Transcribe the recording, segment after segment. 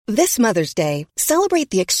This Mother's Day, celebrate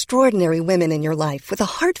the extraordinary women in your life with a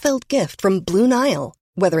heartfelt gift from Blue Nile.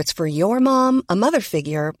 Whether it's for your mom, a mother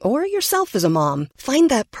figure, or yourself as a mom, find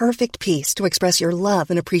that perfect piece to express your love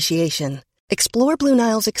and appreciation. Explore Blue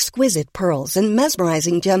Nile's exquisite pearls and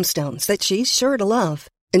mesmerizing gemstones that she's sure to love.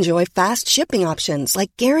 Enjoy fast shipping options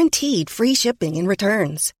like guaranteed free shipping and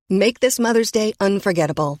returns. Make this Mother's Day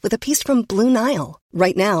unforgettable with a piece from Blue Nile.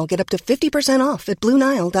 Right now, get up to 50% off at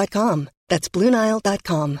BlueNile.com. That's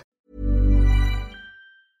BlueNile.com.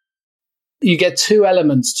 You get two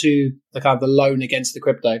elements to the loan against the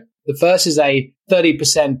crypto. The first is a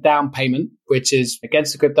 30% down payment, which is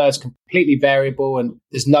against the crypto. It's completely variable and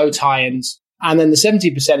there's no tie-ins. And then the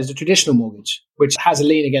 70% is a traditional mortgage, which has a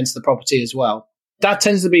lien against the property as well. That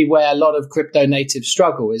tends to be where a lot of crypto natives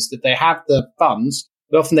struggle, is that they have the funds,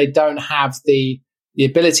 but often they don't have the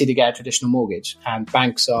ability to get a traditional mortgage. And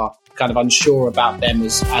banks are kind of unsure about them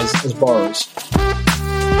as borrowers.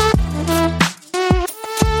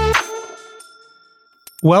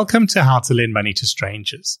 Welcome to How to Lend Money to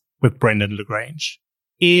Strangers with Brendan LaGrange.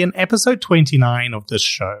 In episode 29 of this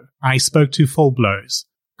show, I spoke to Phil Blows,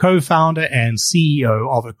 co-founder and CEO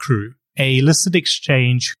of Accrue, a listed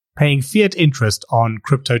exchange paying fiat interest on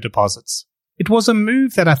crypto deposits. It was a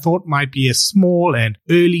move that I thought might be a small and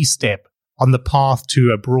early step on the path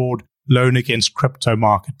to a broad loan against crypto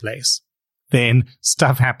marketplace. Then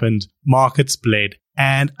stuff happened, markets bled,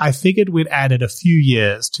 and I figured we'd added a few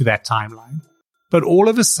years to that timeline. But all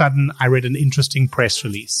of a sudden, I read an interesting press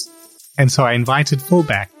release, and so I invited Phil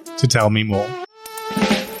back to tell me more.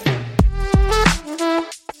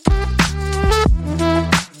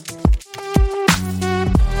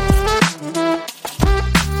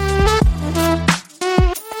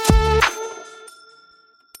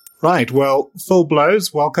 Right. Well, Phil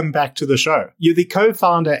Blows, welcome back to the show. You're the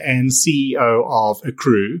co-founder and CEO of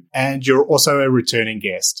Accrue, and you're also a returning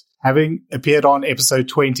guest, having appeared on episode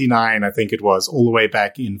 29, I think it was, all the way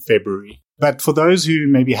back in February. But for those who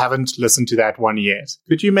maybe haven't listened to that one yet,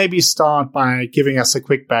 could you maybe start by giving us a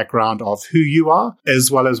quick background of who you are, as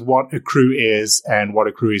well as what Accrue is and what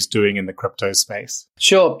Accrue is doing in the crypto space?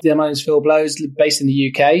 Sure. Yeah, my name is Phil Blows, based in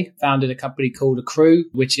the UK, founded a company called Accrue,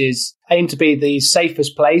 which is aimed to be the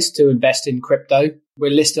safest place to invest in crypto.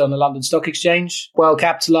 We're listed on the London Stock Exchange, well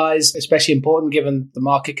capitalized, especially important given the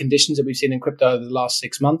market conditions that we've seen in crypto over the last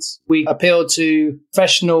 6 months. We appeal to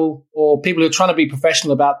professional or people who are trying to be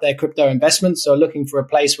professional about their crypto investments, so looking for a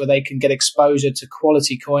place where they can get exposure to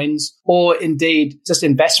quality coins, or indeed just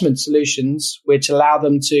investment solutions which allow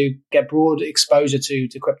them to get broad exposure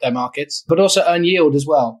to crypto markets, but also earn yield as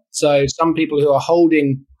well. So some people who are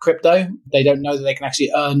holding crypto, they don't know that they can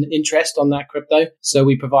actually earn interest on that crypto. So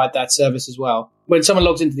we provide that service as well. When someone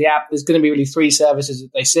logs into the app, there's going to be really three services that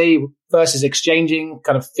they see. First is exchanging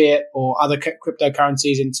kind of fiat or other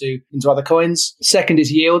cryptocurrencies into other coins. Second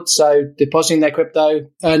is yield. So depositing their crypto,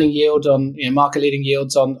 earning yield on, market leading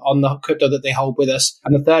yields on the crypto that they hold with us.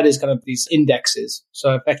 And the third is kind of these indexes.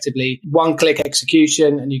 So effectively one click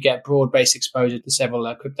execution and you get broad based exposure to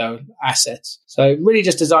several crypto assets. So really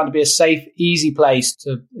just designed to be a safe, easy place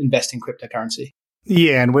to invest in cryptocurrency.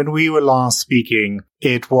 Yeah, and when we were last speaking,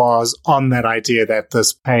 it was on that idea that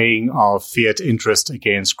this paying of fiat interest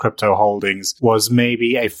against crypto holdings was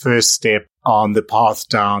maybe a first step on the path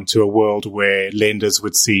down to a world where lenders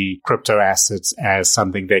would see crypto assets as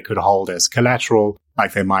something they could hold as collateral,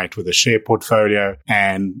 like they might with a share portfolio,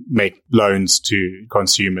 and make loans to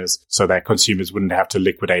consumers so that consumers wouldn't have to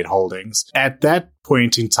liquidate holdings. At that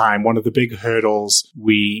point in time, one of the big hurdles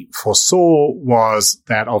we foresaw was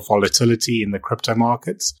that of volatility in the crypto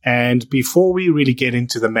markets. And before we really get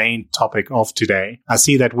into the main topic of today, I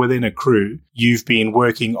see that within Accrue, you've been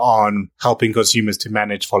working on helping consumers to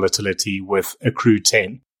manage volatility with Accrue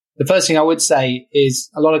 10. The first thing I would say is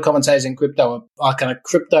a lot of commentators in crypto are kind of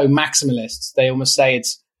crypto maximalists. They almost say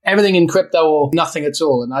it's everything in crypto or nothing at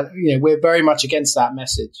all. And we're very much against that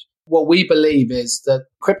message. What we believe is that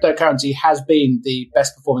cryptocurrency has been the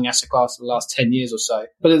best performing asset class for the last 10 years or so.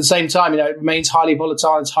 But at the same time, it remains highly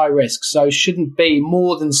volatile and it's high risk. So it shouldn't be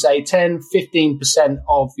more than, say, 10, 15%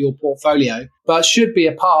 of your portfolio, but should be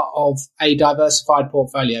a part of a diversified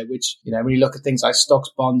portfolio, which, when you look at things like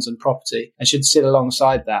stocks, bonds and property, and should sit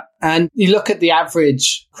alongside that. And you look at the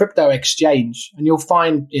average crypto exchange and you'll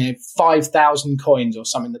find, 5,000 coins or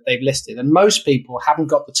something that they've listed. And most people haven't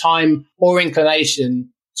got the time or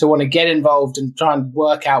inclination to want to get involved and try and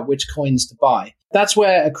work out which coins to buy. That's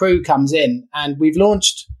where Accrue comes in. And we've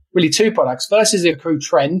launched really two products. First is Accrue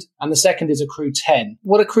Trend and the second is Accrue 10.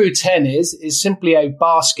 What Accrue 10 is simply a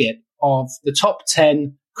basket of the top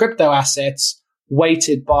 10 crypto assets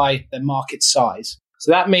weighted by their market size. So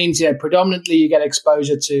that means, predominantly you get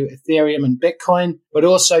exposure to Ethereum and Bitcoin, but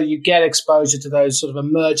also you get exposure to those sort of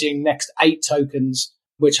emerging next 8 tokens,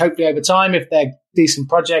 which hopefully over time, if they're decent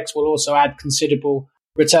projects, will also add considerable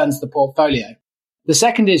returns to the portfolio. The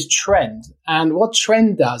second is Trend. And what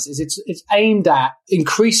Trend does is it's aimed at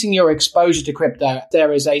increasing your exposure to crypto.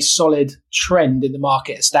 There is a solid trend in the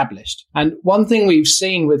market established. And one thing we've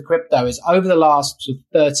seen with crypto is over the last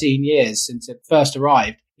 13 years since it first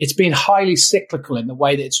arrived, it's been highly cyclical in the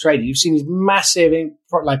way that it's traded. You've seen these massive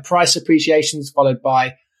price appreciations followed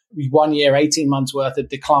by 1 year, 18 months worth of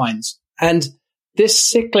declines. And this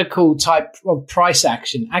cyclical type of price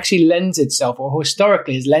action actually lends itself, or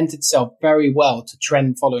historically has lent itself very well to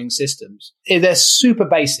trend following systems. They're super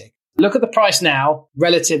basic. Look at the price now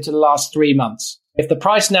relative to the last 3 months. If the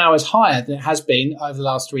price now is higher than it has been over the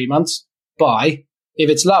last 3 months, buy. If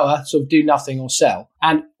it's lower, sort of do nothing or sell.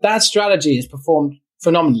 And that strategy has performed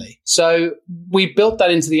phenomenally. So we built that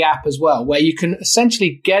into the app as well, where you can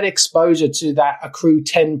essentially get exposure to that Accrue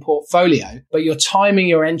 10 portfolio, but you're timing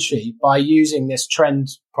your entry by using this trend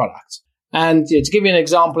product. And to give you an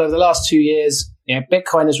example, over the last 2 years,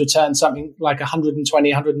 Bitcoin has returned something like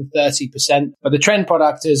 120, 130%, but the trend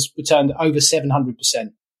product has returned over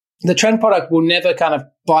 700%. The trend product will never kind of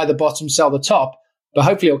buy the bottom, sell the top, but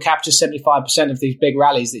hopefully it'll capture 75% of these big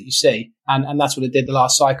rallies that you see. And that's what it did the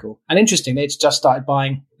last cycle. And interestingly, it's just started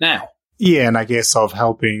buying now. Yeah, and I guess of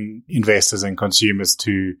helping investors and consumers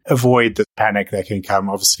to avoid the panic that can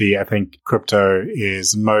come. Obviously, I think crypto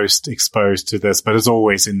is most exposed to this, but it's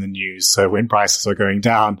always in the news. So when prices are going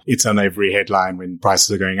down, it's on every headline. When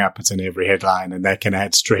prices are going up, it's in every headline. And that can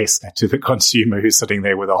add stress to the consumer who's sitting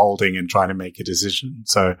there with a holding and trying to make a decision.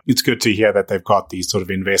 So it's good to hear that they've got these sort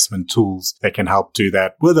of investment tools that can help do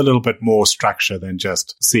that with a little bit more structure than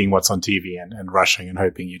just seeing what's on TV and rushing and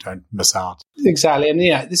hoping you don't miss out. Exactly. And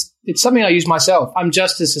it's something I use myself. I'm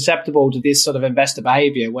just as susceptible to this sort of investor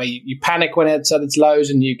behavior where you panic when it's at its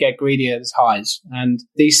lows and you get greedy at its highs. And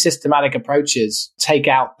these systematic approaches take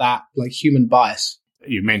out that human bias.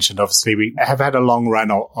 You mentioned, obviously, we have had a long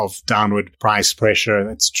run of downward price pressure.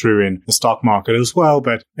 That's true in the stock market as well,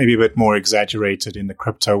 but maybe a bit more exaggerated in the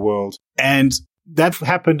crypto world. And that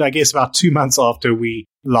happened, I guess, about 2 months after we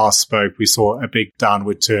last spoke. We saw a big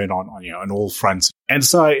downward turn on all fronts. And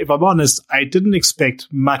so, if I'm honest, I didn't expect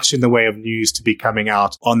much in the way of news to be coming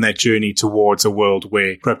out on that journey towards a world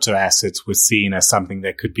where crypto assets were seen as something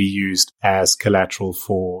that could be used as collateral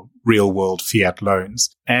for real world fiat loans.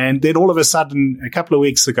 And then all of a sudden, a couple of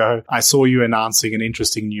weeks ago, I saw you announcing an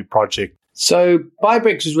interesting new project. So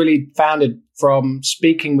Bibrix was really founded from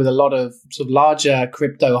speaking with a lot of sort of larger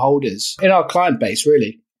crypto holders in our client base,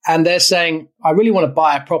 really. And they're saying, I really want to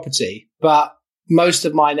buy a property, but most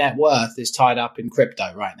of my net worth is tied up in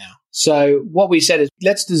crypto right now. So what we said is,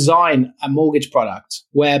 let's design a mortgage product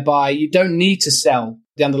whereby you don't need to sell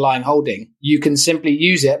the underlying holding. You can simply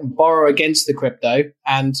use it and borrow against the crypto.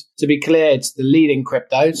 And to be clear, it's the leading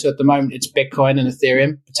crypto. So at the moment, it's Bitcoin and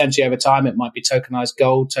Ethereum. Potentially over time, it might be tokenized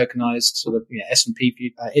gold, tokenized sort of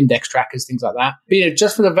S&P index trackers, things like that. But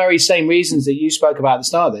just for the very same reasons that you spoke about at the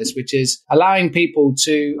start of this, which is allowing people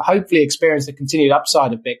to hopefully experience the continued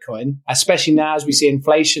upside of Bitcoin, especially now as we see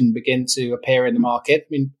inflation begin to appear in the market. I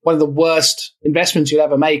mean, one of the worst investments you'll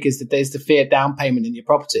ever make is that there's the fiat down payment in your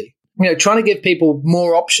property. Trying to give people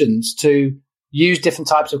more options to use different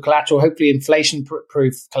types of collateral, hopefully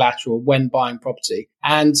inflation-proof collateral when buying property.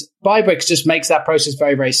 And Bibrix just makes that process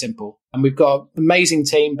very, very simple. And we've got an amazing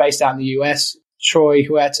team based out in the US. Troy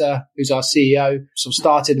Huerta, who's our CEO, sort of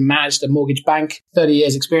started and managed a mortgage bank, 30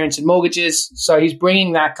 years experience in mortgages. So he's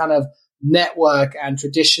bringing that kind of network and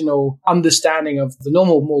traditional understanding of the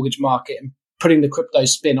normal mortgage market and putting the crypto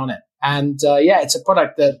spin on it. And it's a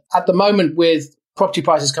product that at the moment, with property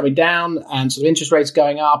prices coming down and sort of interest rates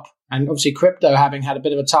going up, and obviously crypto having had a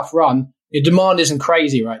bit of a tough run, your demand isn't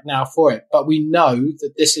crazy right now for it. But we know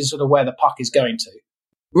that this is sort of where the puck is going to.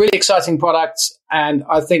 Really exciting products, and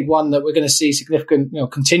I think one that we're going to see significant,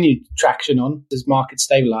 continued traction on as markets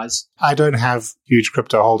stabilize. I don't have huge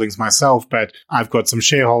crypto holdings myself, but I've got some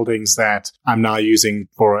shareholdings that I'm now using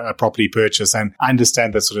for a property purchase, and I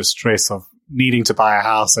understand the sort of stress of needing to buy a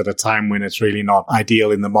house at a time when it's really not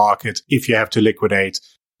ideal in the market. If you have to liquidate,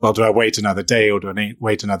 well, do I wait another day or do I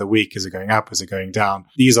wait another week? Is it going up? Is it going down?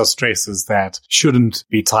 These are stresses that shouldn't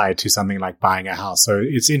be tied to something like buying a house. So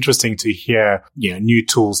it's interesting to hear, new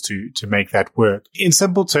tools to make that work. In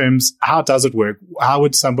simple terms, how does it work? How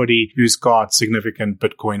would somebody who's got significant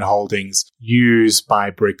Bitcoin holdings use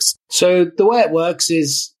Bibrix? So the way it works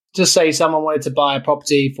is Just say someone wanted to buy a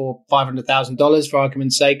property for $500,000 for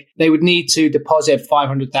argument's sake, they would need to deposit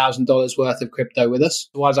 $500,000 worth of crypto with us.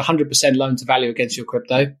 Otherwise, 100% loan to value against your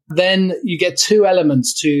crypto. Then you get two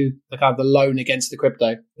elements to the kind of the loan against the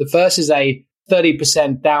crypto. The first is a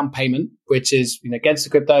 30% down payment, which is, against the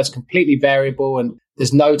crypto. It's completely variable and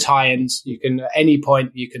there's no tie-ins. You can, at any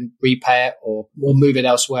point, you can repay it or move it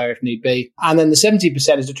elsewhere if need be. And then the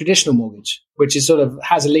 70% is a traditional mortgage, which is sort of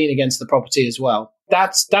has a lien against the property as well.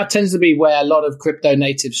 That tends to be where a lot of crypto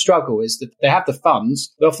natives struggle, is that they have the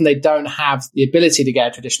funds, but often they don't have the ability to get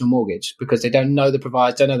a traditional mortgage because they don't know the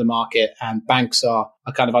providers, don't know the market, and banks are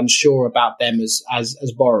kind of unsure about them as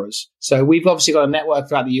borrowers. So we've obviously got a network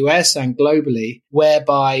throughout the US and globally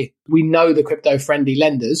whereby we know the crypto-friendly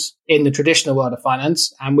lenders in the traditional world of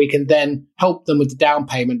finance, and we can then help them with the down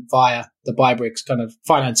payment via the Bybricks kind of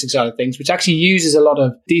financing side of things, which actually uses a lot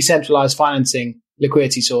of decentralized financing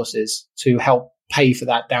liquidity sources to help pay for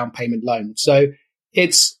that down payment loan. So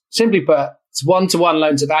it's simply put, it's one-to-one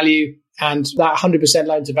loan to value, and that 100%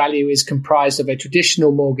 loan to value is comprised of a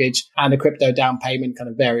traditional mortgage and a crypto down payment kind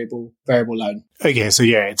of variable loan. Okay, so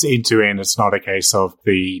yeah, it's end to end. It's not a case of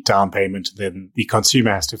the down payment, then the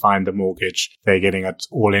consumer has to find the mortgage. They're getting it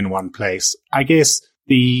all in one place. I guess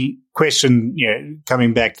the question,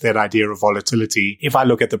 coming back to that idea of volatility, if I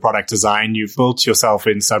look at the product design, you've built yourself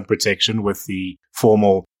in some protection with the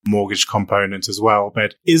formal mortgage component as well.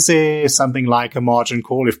 But is there something like a margin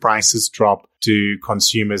call if prices drop? Do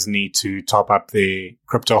consumers need to top up their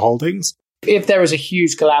crypto holdings? If there is a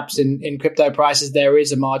huge collapse in crypto prices, there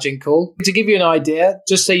is a margin call. To give you an idea,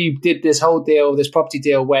 just say you did this whole deal, this property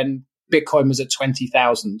deal, when Bitcoin was at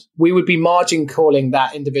 20,000. We would be margin calling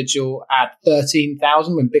that individual at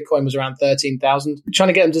 13,000 when Bitcoin was around 13,000. We're trying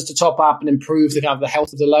to get them just to top up and improve the kind of the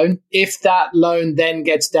health of the loan. If that loan then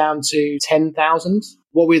gets down to 10,000,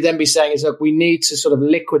 what we'd then be saying is, look, we need to sort of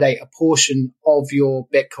liquidate a portion of your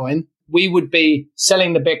Bitcoin. We would be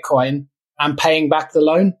selling the Bitcoin and paying back the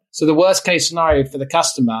loan. So the worst case scenario for the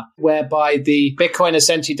customer, whereby the Bitcoin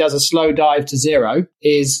essentially does a slow dive to zero,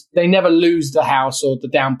 is they never lose the house or the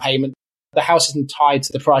down payment. The house isn't tied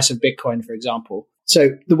to the price of Bitcoin, for example.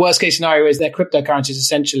 So the worst case scenario is their cryptocurrency is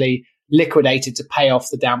essentially liquidated to pay off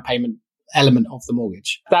the down payment element of the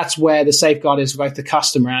mortgage. That's where the safeguard is for both the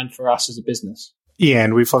customer and for us as a business. Yeah,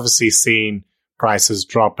 and we've obviously seen prices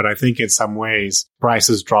drop, but I think in some ways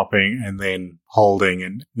prices dropping and then holding,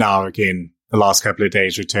 and now again, the last couple of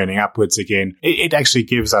days returning upwards again, it actually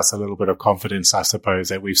gives us a little bit of confidence, I suppose,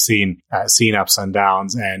 that we've seen ups and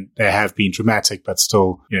downs, and they have been dramatic, but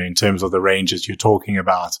still, in terms of the ranges you're talking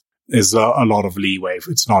about, there's a lot of leeway.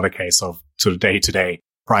 It's not a case of sort of day-to-day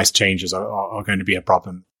price changes are going to be a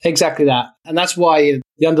problem. Exactly that. And that's why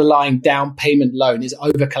the underlying down payment loan is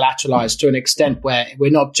over-collateralized to an extent where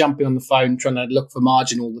we're not jumping on the phone trying to look for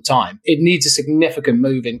margin all the time. It needs a significant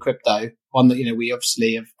move in crypto, one that, we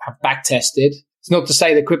obviously have back-tested. It's not to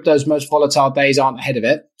say that crypto's most volatile days aren't ahead of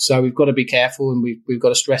it. So we've got to be careful and we've got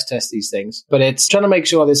to stress test these things. But it's trying to make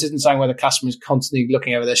sure this isn't something where the customer is constantly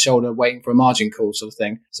looking over their shoulder, waiting for a margin call sort of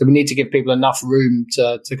thing. So we need to give people enough room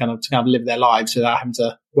to kind of live their lives without having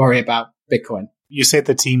to worry about Bitcoin. You said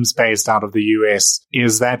the team's based out of the US.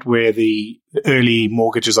 Is that where the early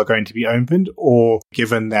mortgages are going to be opened? Or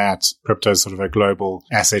given that crypto is sort of a global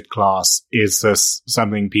asset class, is this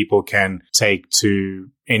something people can take to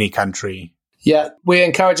any country? Yeah, we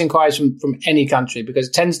encourage inquiries from any country because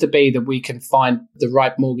it tends to be that we can find the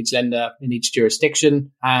right mortgage lender in each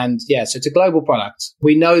jurisdiction. And yeah, so it's a global product.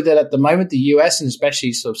 We know that at the moment, the US and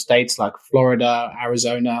especially sort of states like Florida,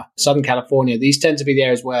 Arizona, Southern California, these tend to be the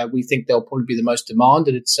areas where we think there'll probably be the most demand.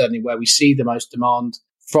 And it's certainly where we see the most demand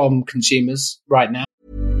from consumers right now.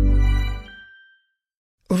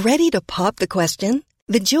 Ready to pop the question?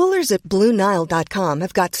 The jewelers at BlueNile.com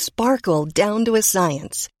have got sparkle down to a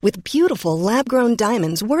science with beautiful lab-grown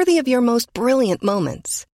diamonds worthy of your most brilliant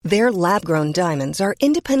moments. Their lab-grown diamonds are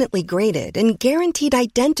independently graded and guaranteed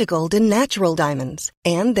identical to natural diamonds,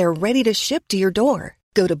 and they're ready to ship to your door.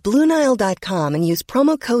 Go to BlueNile.com and use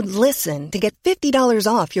promo code LISTEN to get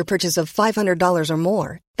 $50 off your purchase of $500 or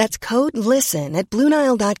more. That's code LISTEN at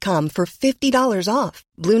BlueNile.com for $50 off.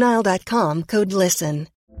 BlueNile.com, code LISTEN.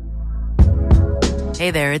 Hey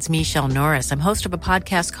there, it's Michelle Norris. I'm host of a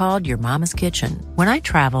podcast called Your Mama's Kitchen. When I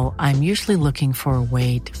travel, I'm usually looking for a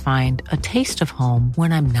way to find a taste of home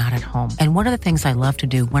when I'm not at home. And one of the things I love to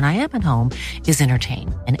do when I am at home is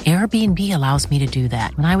entertain. And Airbnb allows me to do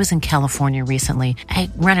that. When I was in California recently, I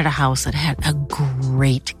rented a house that had a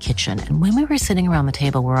great kitchen. And when we were sitting around the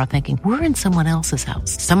table, we're all thinking, we're in someone else's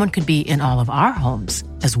house. Someone could be in all of our homes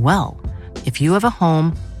as well. If you have a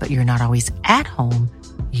home, but you're not always at home,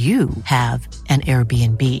 you have an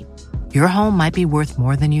Airbnb. Your home might be worth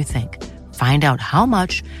more than you think. Find out how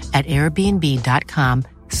much at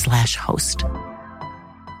airbnb.com/host.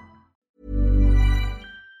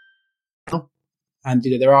 And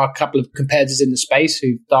there are a couple of competitors in the space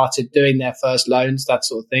who've started doing their first loans, that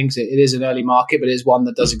sort of thing. So it is an early market, but it is one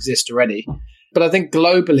that does exist already. But I think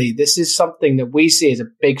globally, this is something that we see as a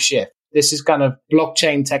big shift. This is kind of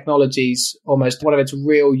blockchain technologies, almost one of its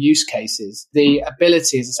real use cases. The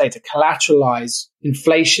ability, as I say, to collateralize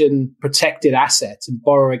inflation protected assets and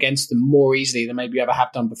borrow against them more easily than maybe you ever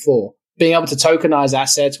have done before. Being able to tokenize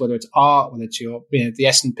assets, whether it's art, whether it's your, the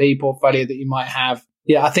S&P portfolio that you might have.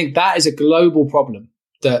 Yeah, I think that is a global problem,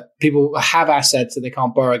 that people have assets that they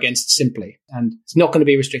can't borrow against simply. And it's not going to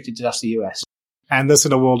be restricted to just the US. And this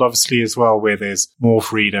in a world, obviously, as well, where there's more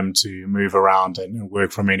freedom to move around and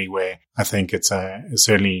work from anywhere. I think it's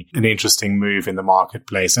certainly an interesting move in the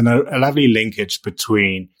marketplace and a lovely linkage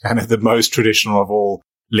between kind of the most traditional of all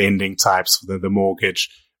lending types, the mortgage,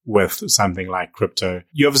 with something like crypto.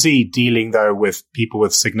 You're obviously dealing, though, with people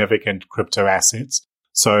with significant crypto assets.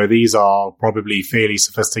 So these are probably fairly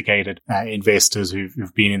sophisticated investors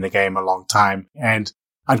who've been in the game a long time. And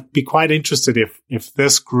I'd be quite interested if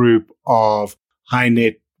this group of high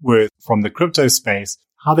net worth from the crypto space,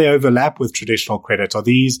 how they overlap with traditional credit. Are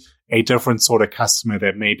these a different sort of customer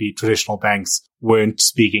that maybe traditional banks weren't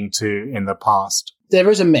speaking to in the past? There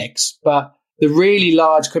is a mix, but the really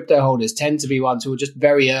large crypto holders tend to be ones who are just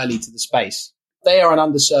very early to the space. They are an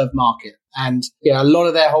underserved market, and a lot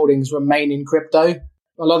of their holdings remain in crypto.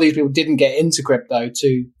 A lot of these people didn't get into crypto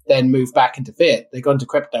to then move back into fiat. They got into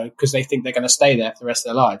crypto because they think they're going to stay there for the rest of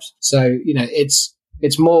their lives. So,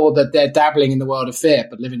 it's more that they're dabbling in the world of fiat,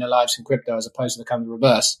 but living their lives in crypto as opposed to the kind of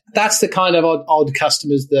reverse. That's the kind of odd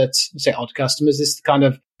customers this is the kind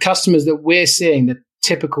of customers that we're seeing that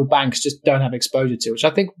typical banks just don't have exposure to, which I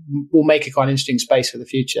think will make a quite interesting space for the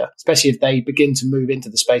future, especially if they begin to move into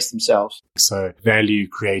the space themselves. So value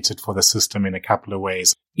created for the system in a couple of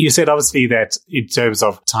ways. You said obviously that in terms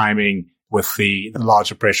of timing, with the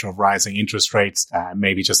larger pressure of rising interest rates,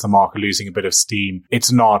 maybe just the market losing a bit of steam. It's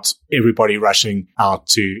not everybody rushing out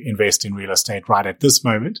to invest in real estate right at this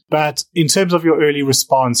moment. But in terms of your early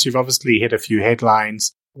response, you've obviously hit a few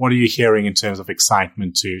headlines. What are you hearing in terms of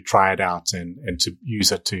excitement to try it out and to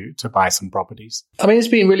use it to buy some properties? I mean, it's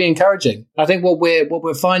been really encouraging. I think what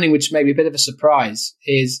we're finding, which may be a bit of a surprise,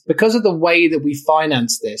 is because of the way that we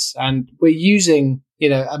finance this, and we're using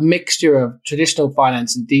a mixture of traditional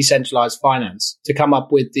finance and decentralized finance to come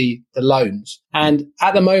up with the loans. And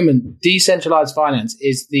at the moment, decentralized finance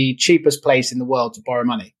is the cheapest place in the world to borrow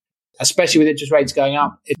money, especially with interest rates going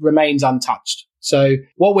up. It remains untouched. So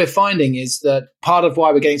what we're finding is that part of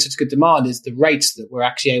why we're getting such good demand is the rates that we're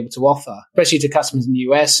actually able to offer, especially to customers in the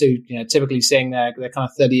US who, typically seeing their kind of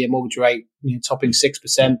 30-year mortgage rate, topping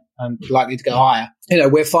 6% and likely to go higher.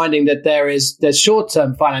 We're finding that there's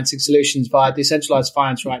short-term financing solutions via decentralized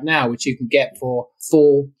finance right now, which you can get for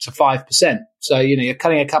 4 to 5%. So, you're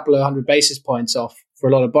cutting a couple of 100 basis points off for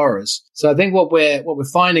a lot of borrowers. So I think what we're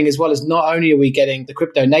finding as well is not only are we getting the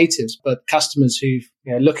crypto natives, but customers who've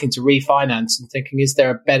looking to refinance and thinking, is there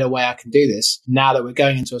a better way I can do this now that we're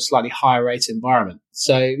going into a slightly higher rate environment?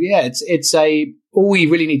 So it's all we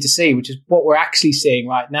really need to see, which is what we're actually seeing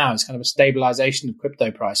right now, is kind of a stabilization of crypto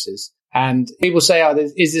prices. And people say,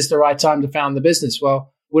 is this the right time to found the business?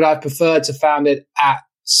 Well, would I prefer to found it at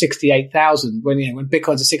 68,000 when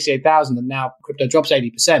Bitcoin's at 68,000 and now crypto drops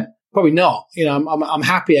 80%? Probably not. I'm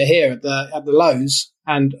happier here at the lows.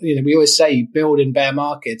 And, we always say build in bear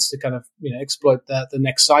markets to kind of, exploit the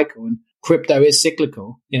next cycle. And crypto is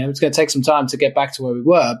cyclical. It's going to take some time to get back to where we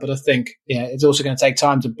were. But I think, it's also going to take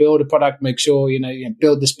time to build a product, make sure,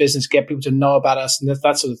 build this business, get people to know about us and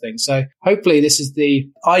that sort of thing. So hopefully this is the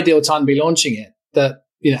ideal time to be launching it, that,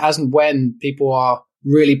 as and when people are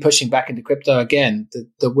really pushing back into crypto again,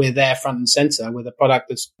 that we're there front and center with a product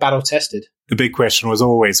that's battle tested. The big question was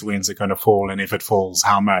always, when's it going to fall? And if it falls,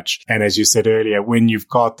 how much? And as you said earlier, when you've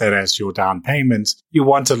got that as your down payment, you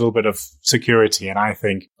want a little bit of security. And I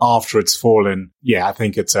think after it's fallen, I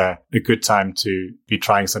think it's a good time to be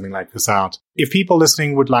trying something like this out. If people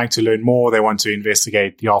listening would like to learn more, they want to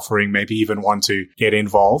investigate the offering, maybe even want to get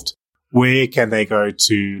involved, where can they go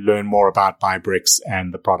to learn more about BuyBricks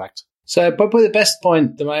and the product? So probably the best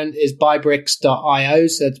point at the moment is buybricks.io.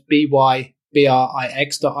 So it's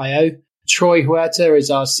BYBRIX.io. Troy Huerta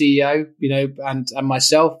is our CEO, and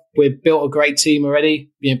myself. We've built a great team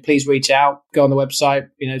already. Please reach out, go on the website,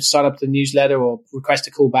 sign up to the newsletter or request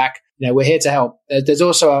a call back. We're here to help. There's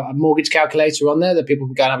also a mortgage calculator on there that people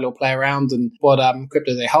can go and have a little play around and what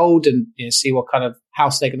crypto they hold and see what kind of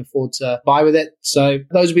house they can afford to buy with it. So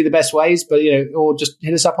those would be the best ways, but, or just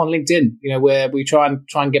hit us up on LinkedIn, where we try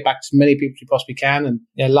and get back to as many people as we possibly can. And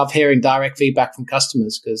love hearing direct feedback from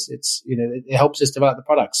customers because it's, it helps us develop the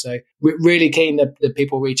product. So we're really keen that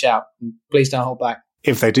people reach out, and please don't hold back.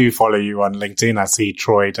 If they do follow you on LinkedIn, I see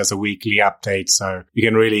Troy does a weekly update. So you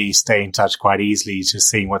can really stay in touch quite easily to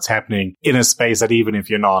seeing what's happening in a space that even if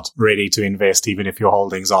you're not ready to invest, even if your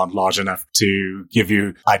holdings aren't large enough to give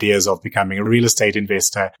you ideas of becoming a real estate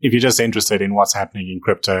investor, if you're just interested in what's happening in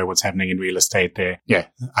crypto, what's happening in real estate there,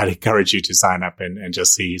 I'd encourage you to sign up and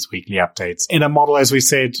just see his weekly updates. In a model, as we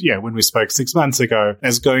said, when we spoke 6 months ago,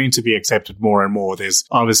 is going to be accepted more and more. There's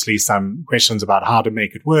obviously some questions about how to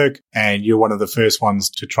make it work, and you're one of the first ones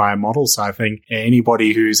to try a model. So I think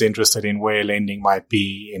anybody who's interested in where lending might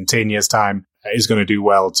be in 10 years' time is going to do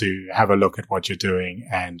well to have a look at what you're doing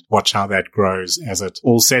and watch how that grows as it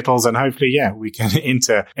all settles. And hopefully, we can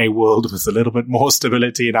enter a world with a little bit more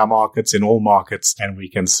stability in our markets, in all markets, and we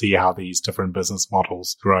can see how these different business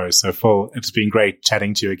models grow. So Phil, it's been great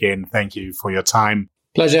chatting to you again. Thank you for your time.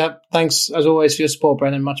 Pleasure. Thanks as always for your support,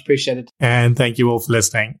 Brendan. Much appreciated. And thank you all for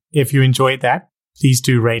listening. If you enjoyed that, please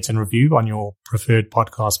do rate and review on your preferred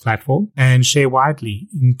podcast platform and share widely,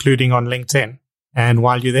 including on LinkedIn. And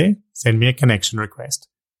while you're there, send me a connection request.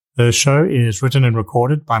 The show is written and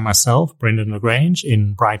recorded by myself, Brendan Lagrange,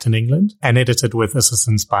 in Brighton, England, and edited with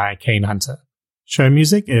assistance by Kane Hunter. Show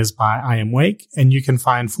music is by I Am Wake, and you can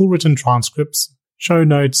find full written transcripts, show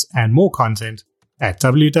notes, and more content at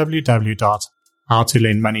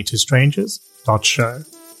www.howtolendmoneytostrangers.show.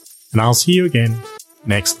 And I'll see you again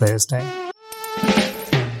next Thursday.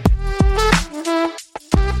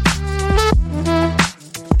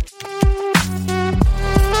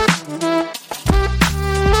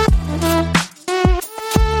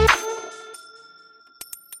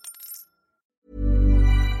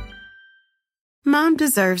 Mom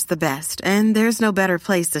deserves the best, and there's no better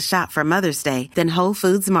place to shop for Mother's Day than Whole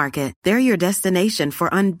Foods Market. They're your destination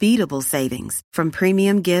for unbeatable savings, from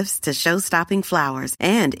premium gifts to show-stopping flowers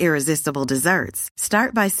and irresistible desserts.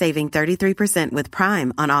 Start by saving 33% with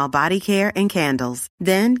Prime on all body care and candles.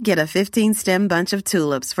 Then get a 15-stem bunch of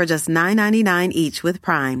tulips for just $9.99 each with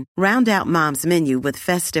Prime. Round out Mom's menu with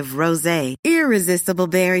festive rosé, irresistible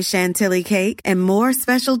berry chantilly cake, and more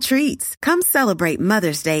special treats. Come celebrate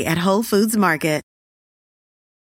Mother's Day at Whole Foods Market.